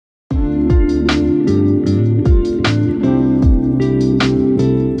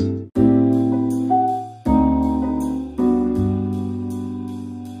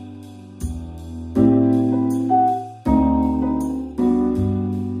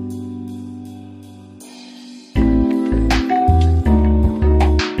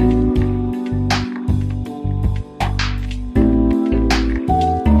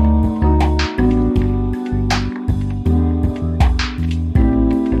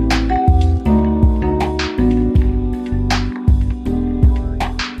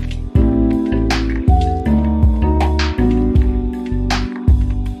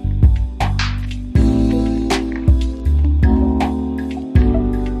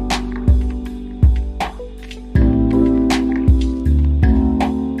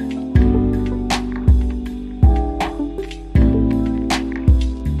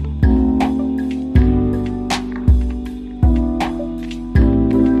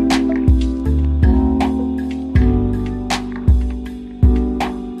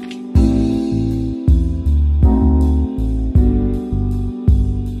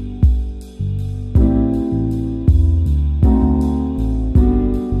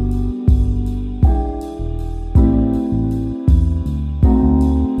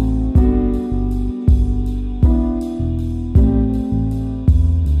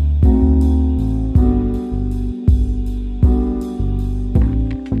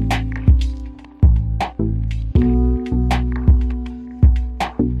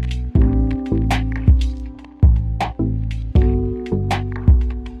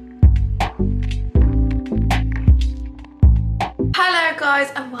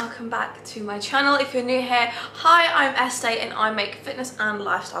and welcome back to my channel. If you're new here, hi, I'm Estee and I make fitness and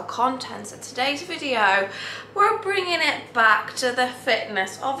lifestyle content. So today's video, we're bringing it back to the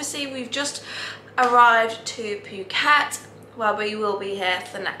fitness. Obviously we've just arrived to Phuket where we will be here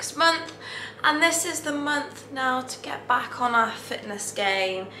for the next month, and this is the month now to get back on our fitness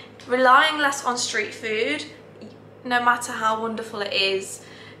game, relying less on street food. No matter how wonderful it is,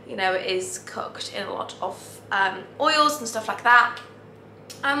 you know, it is cooked in a lot of oils and stuff like that,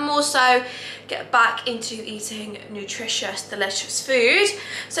 and more so get back into eating nutritious, delicious food.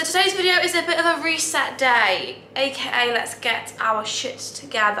 So today's video is a bit of a reset day, aka let's get our shit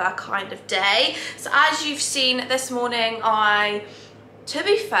together kind of day. So as you've seen this morning, to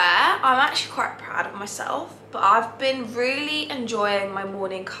be fair, I'm actually quite proud of myself, but I've been really enjoying my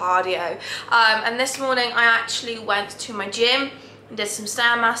morning cardio. And this morning I actually went to my gym and did some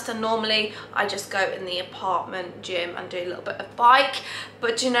Stairmaster. Normally I just go in the apartment gym and do a little bit of bike,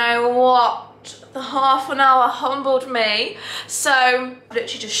 but you know what? The half an hour humbled me. So I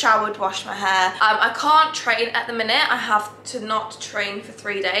literally just showered, washed my hair. I can't train at the minute. I have to not train for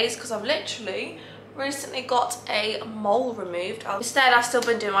 3 days because I've literally recently got a mole removed. Instead, I've still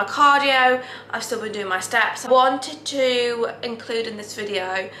been doing my cardio, I've still been doing my steps. I wanted to include in this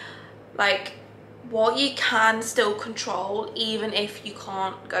video like what you can still control even if you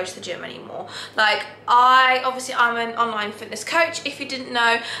can't go to the gym anymore. Like I'm an online fitness coach, if you didn't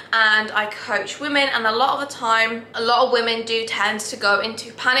know, and I coach women, and a lot of the time a lot of women do tend to go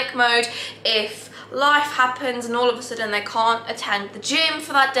into panic mode if life happens and all of a sudden they can't attend the gym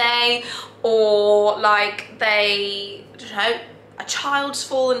for that day, or like they, I don't know, a child's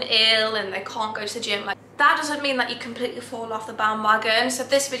fallen ill and they can't go to the gym. Like, that doesn't mean that you completely fall off the bandwagon. So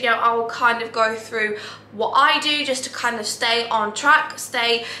this video I will kind of go through what I do just to kind of stay on track,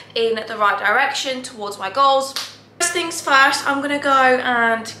 stay in the right direction towards my goals. First things first, I'm gonna go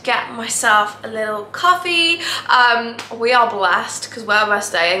and get myself a little coffee. We are blessed because where we're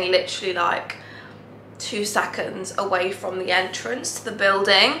staying, literally like 2 seconds away from the entrance to the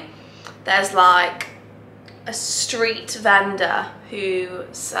building, there's like a street vendor who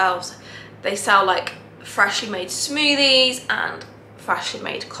sell like freshly made smoothies and freshly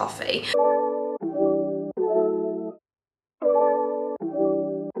made coffee.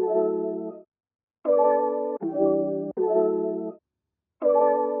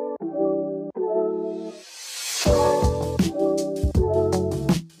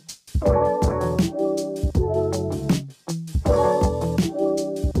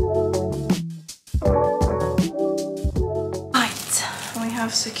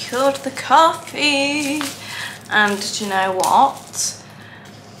 Secured the coffee, and do you know what,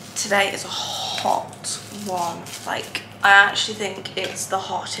 today is a hot one. Like, I actually think it's the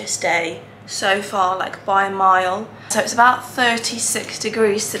hottest day so far, like by a mile. So it's about 36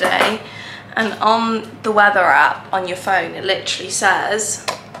 degrees today, and on the weather app on your phone it literally says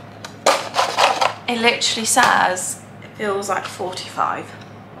it feels like 45.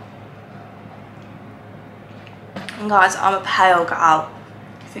 And guys, I'm a pale gal.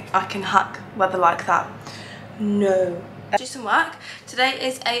 Think I can hack weather like that? No. Do some work. Today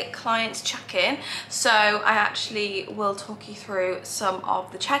is a client check-in, so I actually will talk you through some of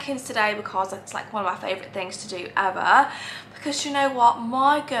the check-ins today because it's like one of my favourite things to do ever, because you know what,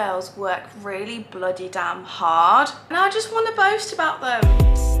 my girls work really bloody damn hard and I just want to boast about them.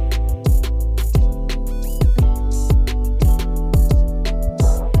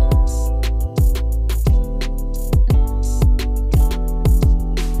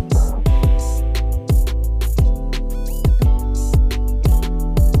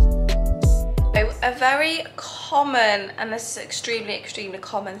 A very common, and this is extremely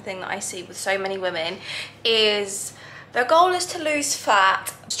common thing that I see with so many women, is their goal is to lose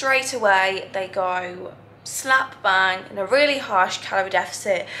fat. Straight away they go slap bang in a really harsh calorie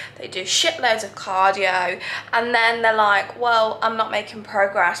deficit, they do shitloads of cardio, and then they're like, well, I'm not making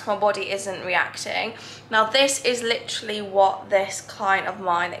progress, my body isn't reacting. Now this is literally what this client of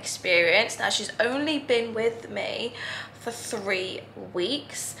mine experienced. Now she's only been with me for 3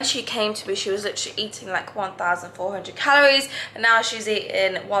 weeks. She came to me, she was literally eating like 1,400 calories, and now she's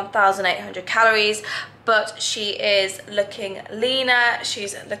eating 1,800 calories, but she is looking leaner,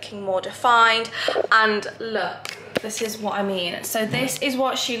 she's looking more defined, and look, this is what I mean. So this is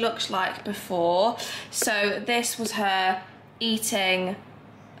what she looked like before. So this was her eating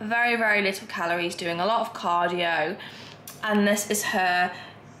very little calories, doing a lot of cardio, and this is her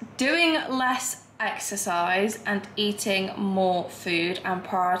doing less exercise and eating more food and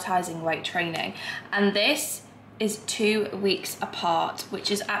prioritizing weight training. And this is 2 weeks apart, which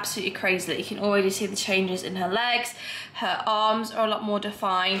is absolutely crazy. You can already see the changes in her legs. Her arms are a lot more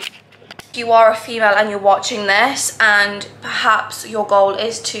defined. If you are a female and you're watching this and perhaps your goal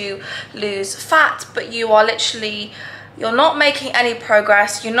is to lose fat, but you're not making any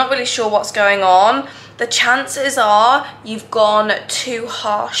progress, you're not really sure what's going on, the chances are you've gone too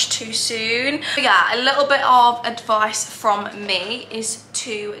harsh too soon. But yeah, a little bit of advice from me is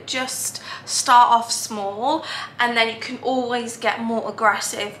to just start off small, and then you can always get more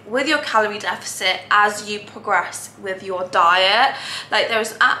aggressive with your calorie deficit as you progress with your diet. Like, there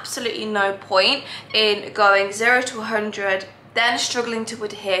is absolutely no point in going 0 to 100, then struggling to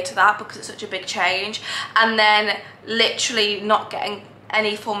adhere to that because it's such a big change, and then literally not getting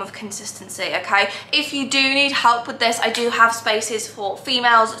any form of consistency. Okay, if you do need help with this, I do have spaces for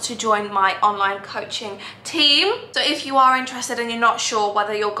females to join my online coaching team. So if you are interested and you're not sure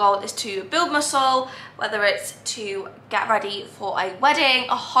whether your goal is to build muscle, whether it's to get ready for a wedding,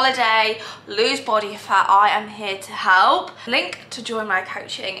 a holiday, lose body fat, I am here to help. Link to join my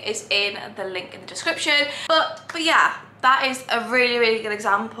coaching is in the link in the description. But yeah, that is a really good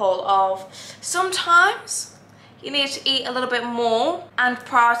example of sometimes you need to eat a little bit more and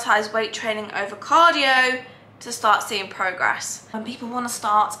prioritize weight training over cardio to start seeing progress. When people want to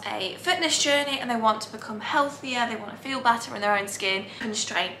start a fitness journey and they want to become healthier, they want to feel better in their own skin,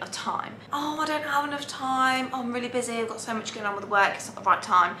 constraint of time. Oh, I don't have enough time. Oh, I'm really busy. I've got so much going on with work. It's not the right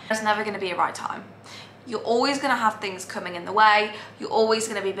time. There's never going to be a right time. You're always going to have things coming in the way. You're always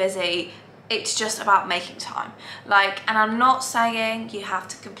going to be busy. It's just about making time. And I'm not saying you have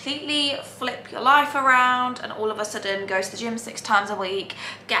to completely flip your life around and all of a sudden go to the gym 6 times a week,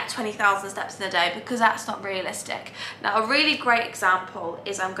 get 20,000 steps in a day, because that's not realistic. Now, a really great example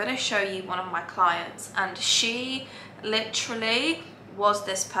is I'm going to show you one of my clients, and she literally was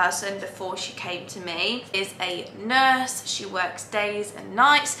this person before she came to me. Is a nurse. She works days and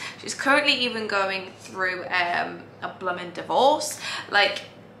nights. She's currently even going through a blooming divorce.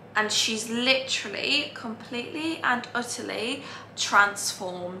 And she's literally completely and utterly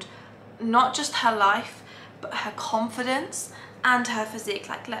transformed not just her life, but her confidence and her physique.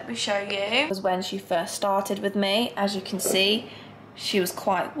 Let me show you. It was when she first started with me. As you can see, she was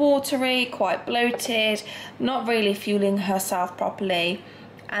quite watery, quite bloated, not really fueling herself properly.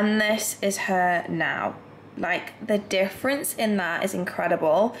 And this is her now. The difference in that is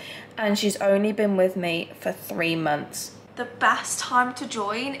incredible. And she's only been with me for 3 months. The best time to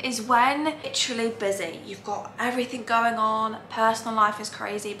join is when literally busy. You've got everything going on, personal life is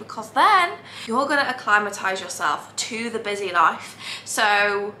crazy, because then you're gonna acclimatize yourself to the busy life.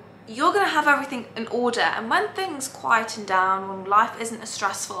 So you're gonna have everything in order, and when things quieten down, when life isn't as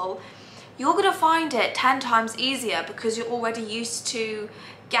stressful, you're gonna find it 10 times easier because you're already used to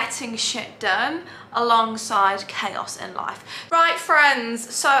getting shit done alongside chaos in life. Right,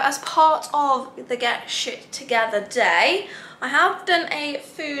 friends, so as part of the Get Shit Together day, I have done a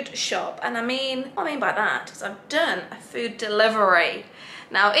food shop, and what I mean by that is I've done a food delivery.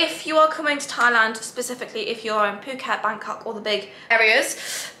 Now, if you are coming to Thailand, specifically if you're in Phuket, Bangkok, or the big areas,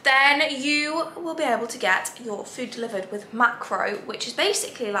 then you will be able to get your food delivered with Macro, which is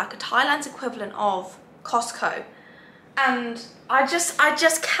basically like a Thailand's equivalent of Costco. And I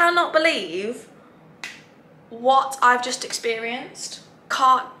just cannot believe what I've just experienced.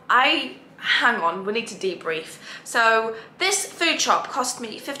 Hang on, we need to debrief. So this food shop cost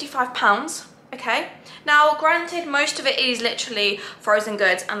me £55, okay? Now, granted, most of it is literally frozen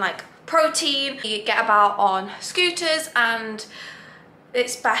goods and protein you get about on scooters, and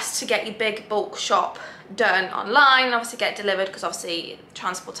it's best to get your big bulk shop done online and obviously get it delivered, because obviously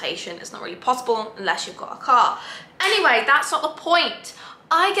transportation is not really possible unless you've got a car. Anyway, that's not the point.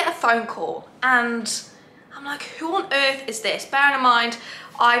 I get a phone call and I'm like, who on earth is this? Bearing in mind,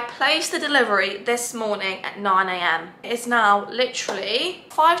 I placed the delivery this morning at 9 AM. It's now literally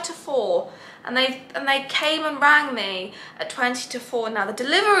 5 to 4. And they came and rang me at 20 to 4. Now, the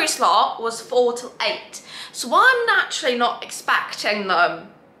delivery slot was 4 till 8. So I'm naturally not expecting them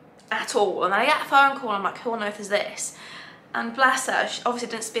at all. And I get a phone call and I'm like, who on earth is this? And bless her, she obviously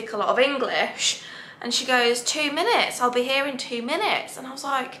didn't speak a lot of English. And she goes, 2 minutes, I'll be here in 2 minutes. And I was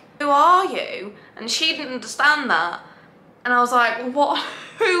like, who are you? And she didn't understand that. And I was like, well, what?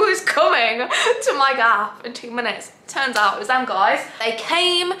 Who is coming to my gaff in 2 minutes? Turns out it was them guys. They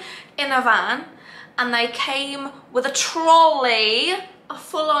came in a van and they came with a trolley, a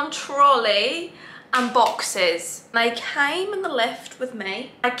full-on trolley and boxes. They came in the lift with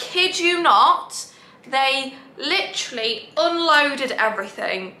me. I kid you not, they literally unloaded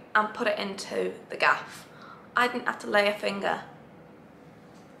everything and put it into the gaff. I didn't have to lay a finger.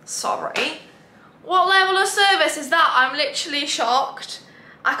 Sorry. What level of service is that? I'm literally shocked.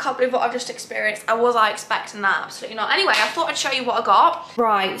 I can't believe what I've just experienced. Was I expecting that? Absolutely not. Anyway, I thought I'd show you what I got.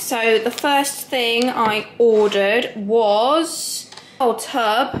 Right, so the first thing I ordered was a whole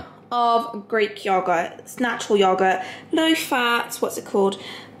tub of Greek yogurt. It's natural yogurt, low fat, what's it called?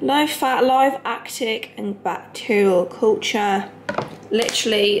 Low fat, live lactic and bacterial culture.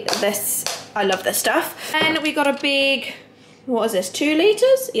 Literally this, I love this stuff. And we got a big, what is this, 2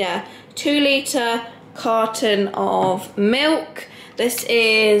 litres? Yeah, 2 litre carton of milk. This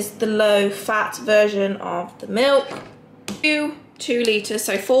is the low fat version of the milk. 2 litres,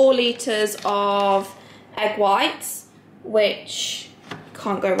 so 4 litres of egg whites, which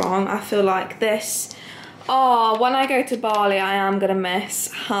can't go wrong. I feel like this, when I go to Bali, I am gonna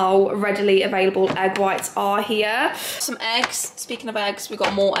miss how readily available egg whites are here. Some eggs, speaking of eggs, we've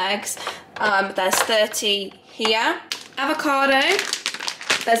got more eggs. There's 30 here. Avocado,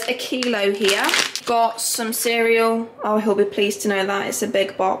 there's a kilo here. Got some cereal. Oh, he'll be pleased to know that. It's a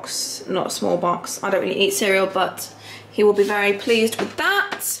big box, not a small box. I don't really eat cereal, but he will be very pleased with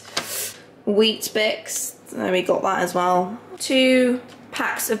that. Wheat Bix, there we got that as well. 2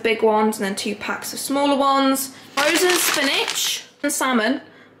 packs of big ones and then 2 packs of smaller ones. Frozen spinach and salmon.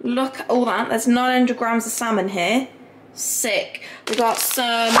 Look at all that. There's 900 grams of salmon here. Sick. We got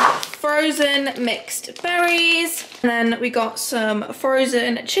some frozen mixed berries, and then we got some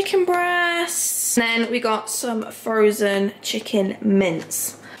frozen chicken breasts, and then we got some frozen chicken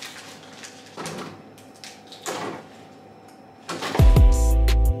mince.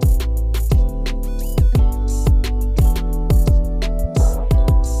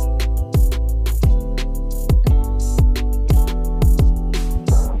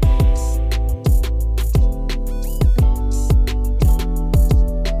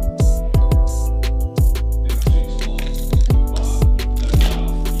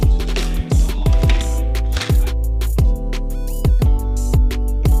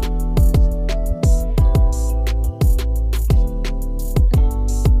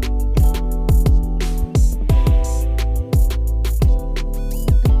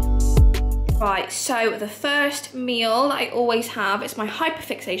 Right, so the first meal that I always have, it's my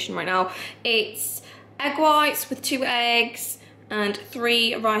hyperfixation right now. It's egg whites with 2 eggs and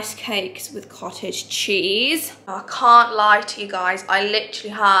 3 rice cakes with cottage cheese. I can't lie to you guys, I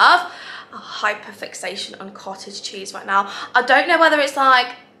literally have a hyperfixation on cottage cheese right now. I don't know whether it's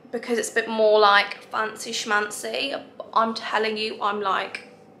like, because it's a bit more like fancy schmancy, but I'm telling you, I'm like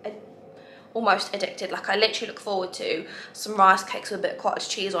almost addicted. Like I literally look forward to some rice cakes with a bit of cottage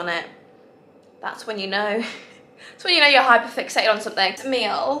cheese on it. That's when you know. That's when you know you're hyperfixated on something. The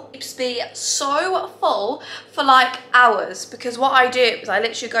meal keeps me so full for like hours, because what I do is I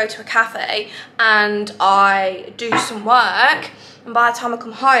literally go to a cafe and I do some work, and by the time I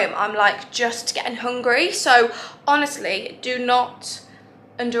come home I'm like just getting hungry. So honestly, do not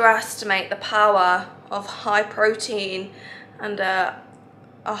underestimate the power of high protein and a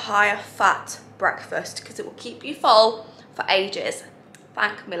higher fat breakfast, because it will keep you full for ages.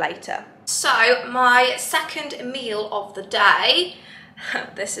 Thank me later. So my second meal of the day,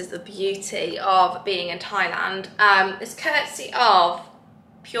 this is the beauty of being in Thailand, is courtesy of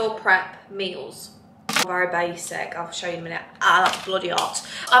Pure Prep meals. Very basic, I'll show you in a minute. That's bloody hot.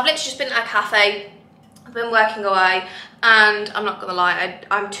 I've literally just been at a cafe, I've been working away, and I'm not gonna lie,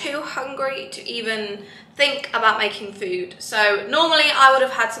 I'm too hungry to even think about making food. So normally I would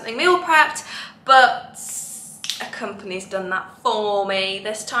have had something meal prepped, but a company's done that for me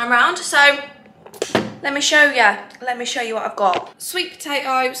this time round. So let me show you what I've got. Sweet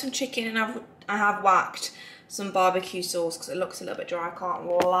potato, some chicken, and I have whacked some barbecue sauce because it looks a little bit dry, I can't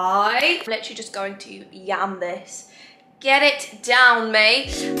lie. I'm literally just going to yam this. Get it down,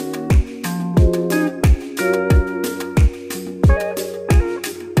 mate.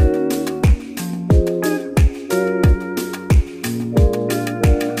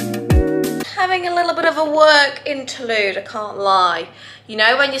 Having a little bit of a work interlude, I can't lie. You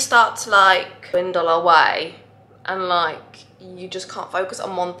know when you start to like dwindle away and like you just can't focus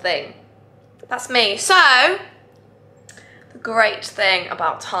on one thing? That's me. So the great thing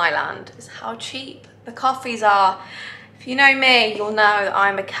about Thailand is how cheap the coffees are. If you know me, you'll know that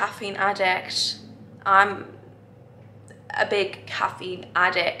I'm a caffeine addict. I'm a big caffeine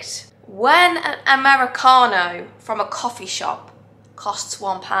addict. When an Americano from a coffee shop costs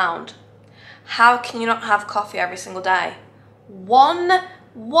 £1, how can you not have coffee every single day? £1.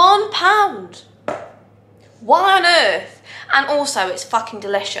 Why on earth? And also it's fucking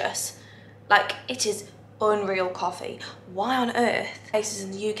delicious. Like, it is unreal coffee. Why on earth places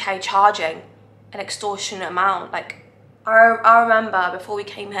in the UK charging an extortionate amount? Like, I remember before we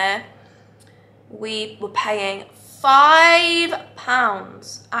came here, we were paying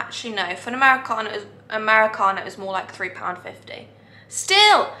 £5. Actually, no, for an Americano it was more like £3.50.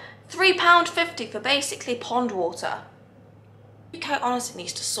 Still, £3.50 for basically pond water. UK honestly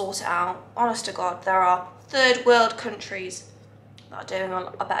needs to sort it out. Honest to God, there are third world countries that are doing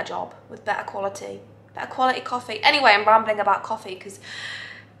a better job with better quality coffee. Anyway, I'm rambling about coffee because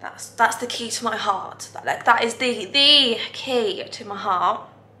that's the key to my heart. That is the key to my heart.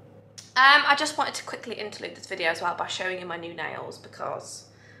 I just wanted to quickly interlude this video as well by showing you my new nails because,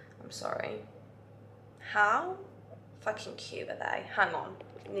 I'm sorry, how fucking cute are they? Hang on,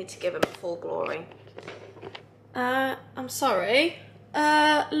 I need to give them full glory. I'm sorry.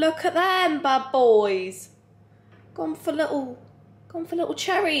 Look at them bad boys. Gone for little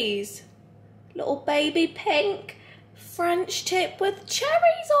cherries. Little baby pink French tip with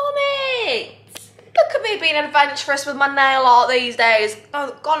cherries on it. Look at me being adventurous with my nail art these days.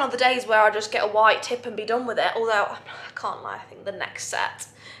 Oh, gone are the days where I just get a white tip and be done with it. Although, I can't lie, I think the next set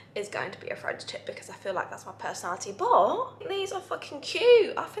is going to be a French tip because I feel like that's my personality. But these are fucking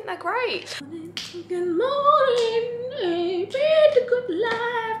cute. I think they're great. Good morning, the good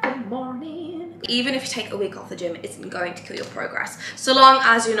life, good morning. Even if you take a week off the gym, it isn't going to kill your progress, so long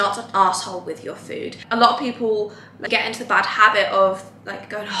as you're not an arsehole with your food. A lot of people get into the bad habit of like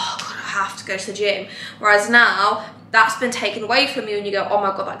going, oh God, I have to go to the gym. Whereas now, that's been taken away from you and you go, oh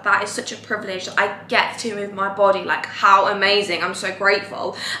my God, like that is such a privilege that I get to move my body. Like how amazing, I'm so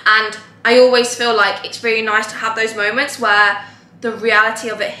grateful. And I always feel like it's really nice to have those moments where the reality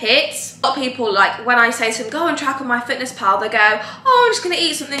of it hits. A lot of people, like when I say to them, go and track on MyFitnessPal, they go, oh, I'm just gonna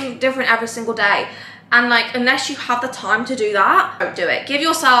eat something different every single day. And like, unless you have the time to do that, don't do it. Give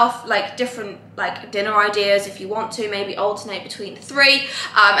yourself like different like dinner ideas if you want to, maybe alternate between the three,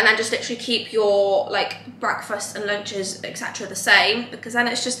 and then just literally keep your like breakfast and lunches, etc. the same, because then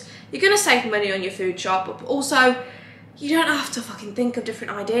it's just, you're gonna save money on your food shop, but also you don't have to fucking think of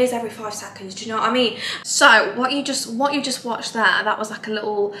different ideas every 5 seconds, do you know what I mean? So what you just watched there, that was like a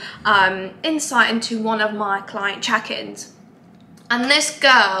little insight into one of my client check-ins. And this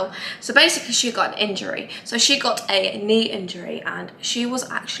girl, so basically she got an injury. So she got a knee injury and she was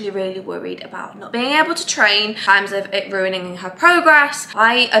actually really worried about not being able to train in terms of it ruining her progress.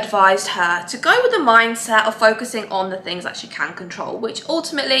 I advised her to go with the mindset of focusing on the things that she can control, which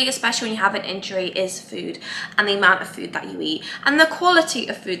ultimately, especially when you have an injury, is food and the amount of food that you eat and the quality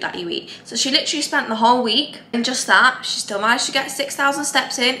of food that you eat. So she literally spent the whole week in just that. She still managed to get 6,000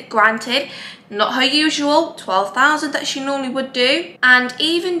 steps in, granted, not her usual 12,000 that she normally would do. And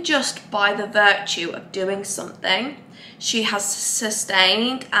even just by the virtue of doing something, she has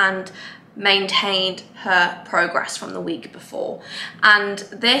sustained and maintained her progress from the week before. And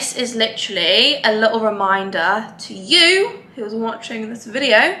this is literally a little reminder to you who's watching this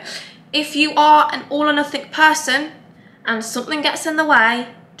video. If you are an all or nothing person and something gets in the way,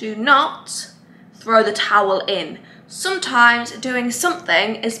 do not throw the towel in. Sometimes doing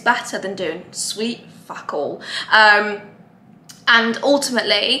something is better than doing sweet fuck all. And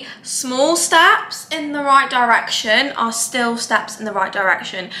ultimately, small steps in the right direction are still steps in the right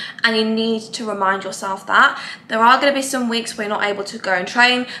direction. And you need to remind yourself that. There are going to be some weeks where you're not able to go and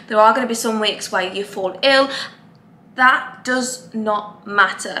train. There are going to be some weeks where you fall ill. That does not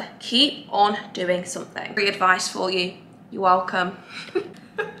matter. Keep on doing something. Free advice for you. You're welcome.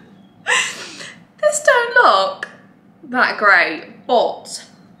 This don't look that great, but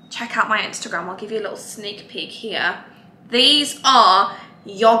check out my Instagram. I'll give you a little sneak peek here. These are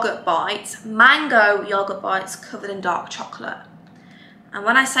yogurt bites, mango yogurt bites covered in dark chocolate. And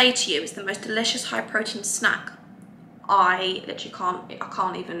when I say to you, it's the most delicious high protein snack, I literally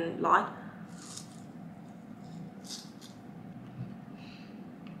can't even lie.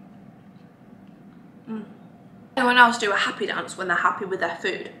 Anyone else do a happy dance when they're happy with their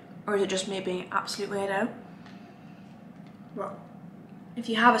food? Or is it just me being an absolute weirdo? Well, if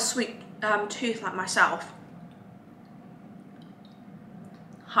you have a sweet tooth like myself,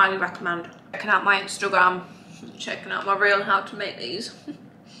 highly recommend checking out my Instagram, checking out my reel on how to make these.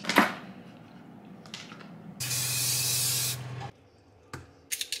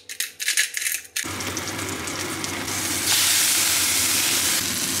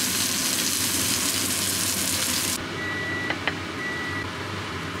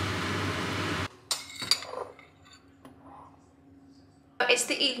 It's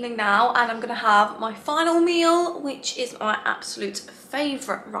the evening now and I'm gonna have my final meal, which is my absolute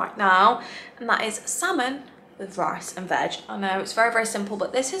favourite right now, and that is salmon with rice and veg. I know it's very, very simple,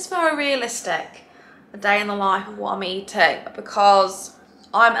 but this is very realistic, a day in the life of what I'm eating, because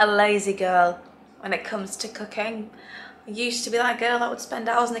I'm a lazy girl when it comes to cooking. I used to be that girl that would spend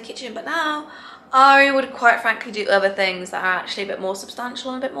hours in the kitchen, but now I would quite frankly do other things that are actually a bit more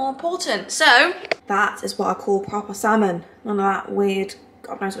substantial and a bit more important. So that is what I call proper salmon. None of that weird,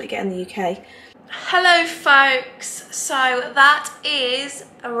 God knows what you get in the UK. Hello folks, so that is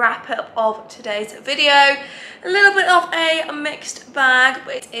a wrap up of today's video. A little bit of a mixed bag,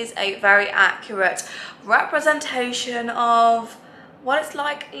 but it is a very accurate representation of what it's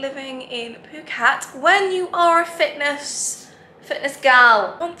like living in Phuket when you are a fitness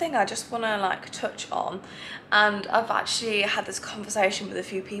gal. One thing I just want to like touch on, and I've actually had this conversation with a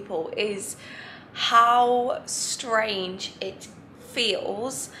few people, is how strange it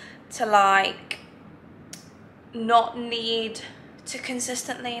feels to like not need to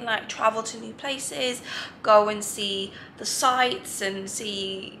consistently like travel to new places, go and see the sights and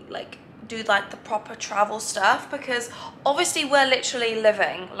see like do like the proper travel stuff, because obviously we're literally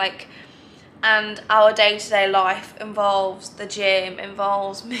living like, and our day-to-day life involves the gym,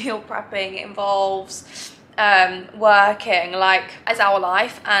 involves meal prepping, involves working, like as our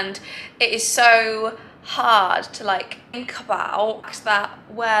life, and it is so hard to like think about that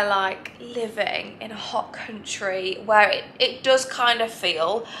we're like living in a hot country where it does kind of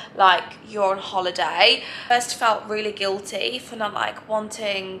feel like you're on holiday. I first felt really guilty for not like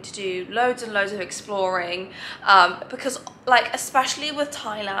wanting to do loads and loads of exploring, because like especially with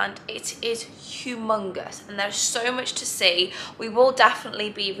Thailand, it is humongous and there's so much to see. We will definitely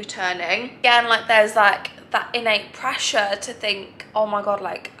be returning again. Like there's like that innate pressure to think, oh my god,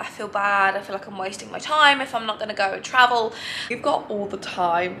 like I feel bad, I feel like I'm wasting my time if I'm not going to go and travel. We've got all the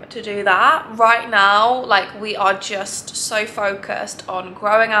time to do that right now. Like we are just so focused on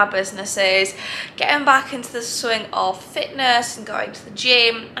growing our businesses, getting back into the swing of fitness and going to the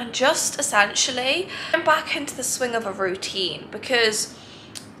gym, and just essentially getting back into the swing of a routine, because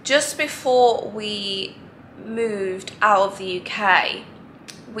just before we moved out of the UK,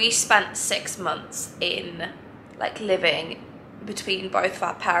 we spent 6 months in like living between both of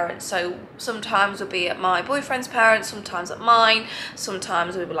our parents. So sometimes we'll be at my boyfriend's parents, sometimes at mine,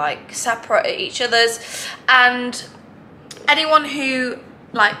 sometimes we were like separate at each other's. And anyone who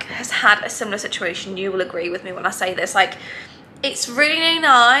like has had a similar situation, you will agree with me when I say this, like it's really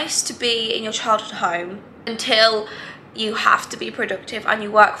nice to be in your childhood home until you have to be productive and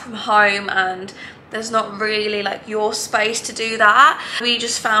you work from home and there's not really like your space to do that. We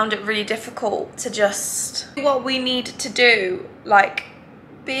just found it really difficult to just do what we needed to do, like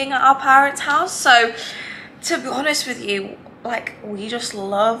being at our parents' house. So to be honest with you, like we just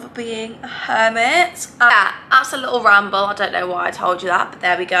love being a hermit. Yeah, that's a little ramble. I don't know why I told you that, but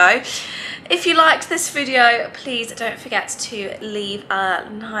there we go. If you liked this video, please don't forget to leave a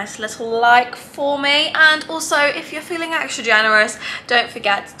nice little like for me. And also, if you're feeling extra generous, don't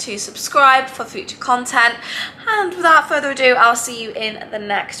forget to subscribe for future content. And without further ado, I'll see you in the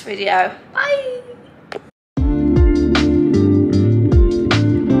next video. Bye!